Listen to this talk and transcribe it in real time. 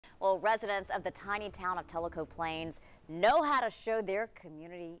Well, residents of the tiny town of Tellico Plains know how to show their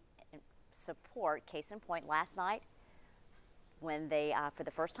community support. Case in point, last night when they, for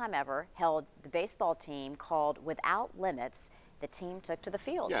the first time ever, held the baseball team called Without Limits, the team took to the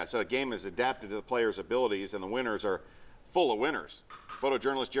field. Yeah, so a game is adapted to the players' abilities, and the winners are full of winners.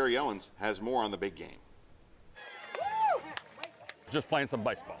 Photojournalist Jerry Owens has more on the big game. Just playing some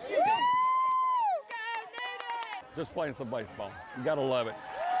baseball. Just playing some baseball. You gotta love it.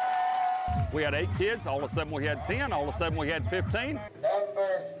 We had 8 kids, all of a sudden we had 10, all of a sudden we had 15.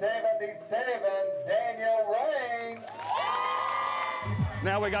 Number 77, Daniel Raines.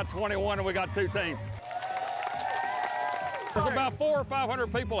 Now we got 21 and we got 2 teams. There's about 400 or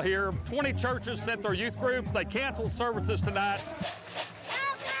 500 people here. 20 churches sent their youth groups. They canceled services tonight.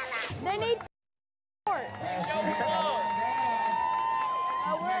 They need support.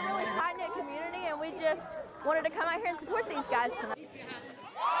 We're a really tight-knit community, and we just wanted to come out here and support these guys tonight.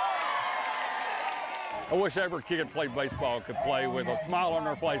 I wish every kid that played baseball could play with a smile on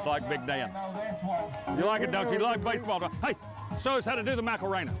their face like Big Dan. You like it, don't you? You like baseball, don't you? Hey, show us how to do the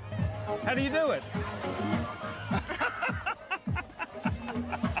Macarena. How do you do it?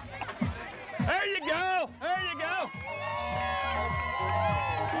 There you go. There you go.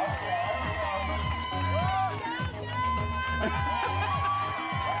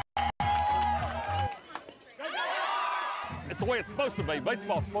 It's the way it's supposed to be.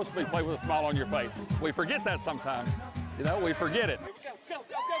 Baseball's supposed to be played with a smile on your face. We forget that sometimes. You know, we forget it.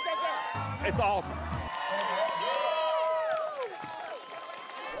 It's awesome.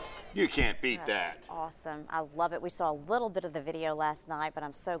 You can't beat that. Awesome. I love it. We saw a little bit of the video last night, but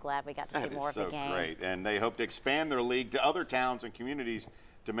I'm so glad we got to see more of the game. That is so great. And they hope to expand their league to other towns and communities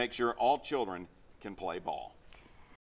to make sure all children can play ball.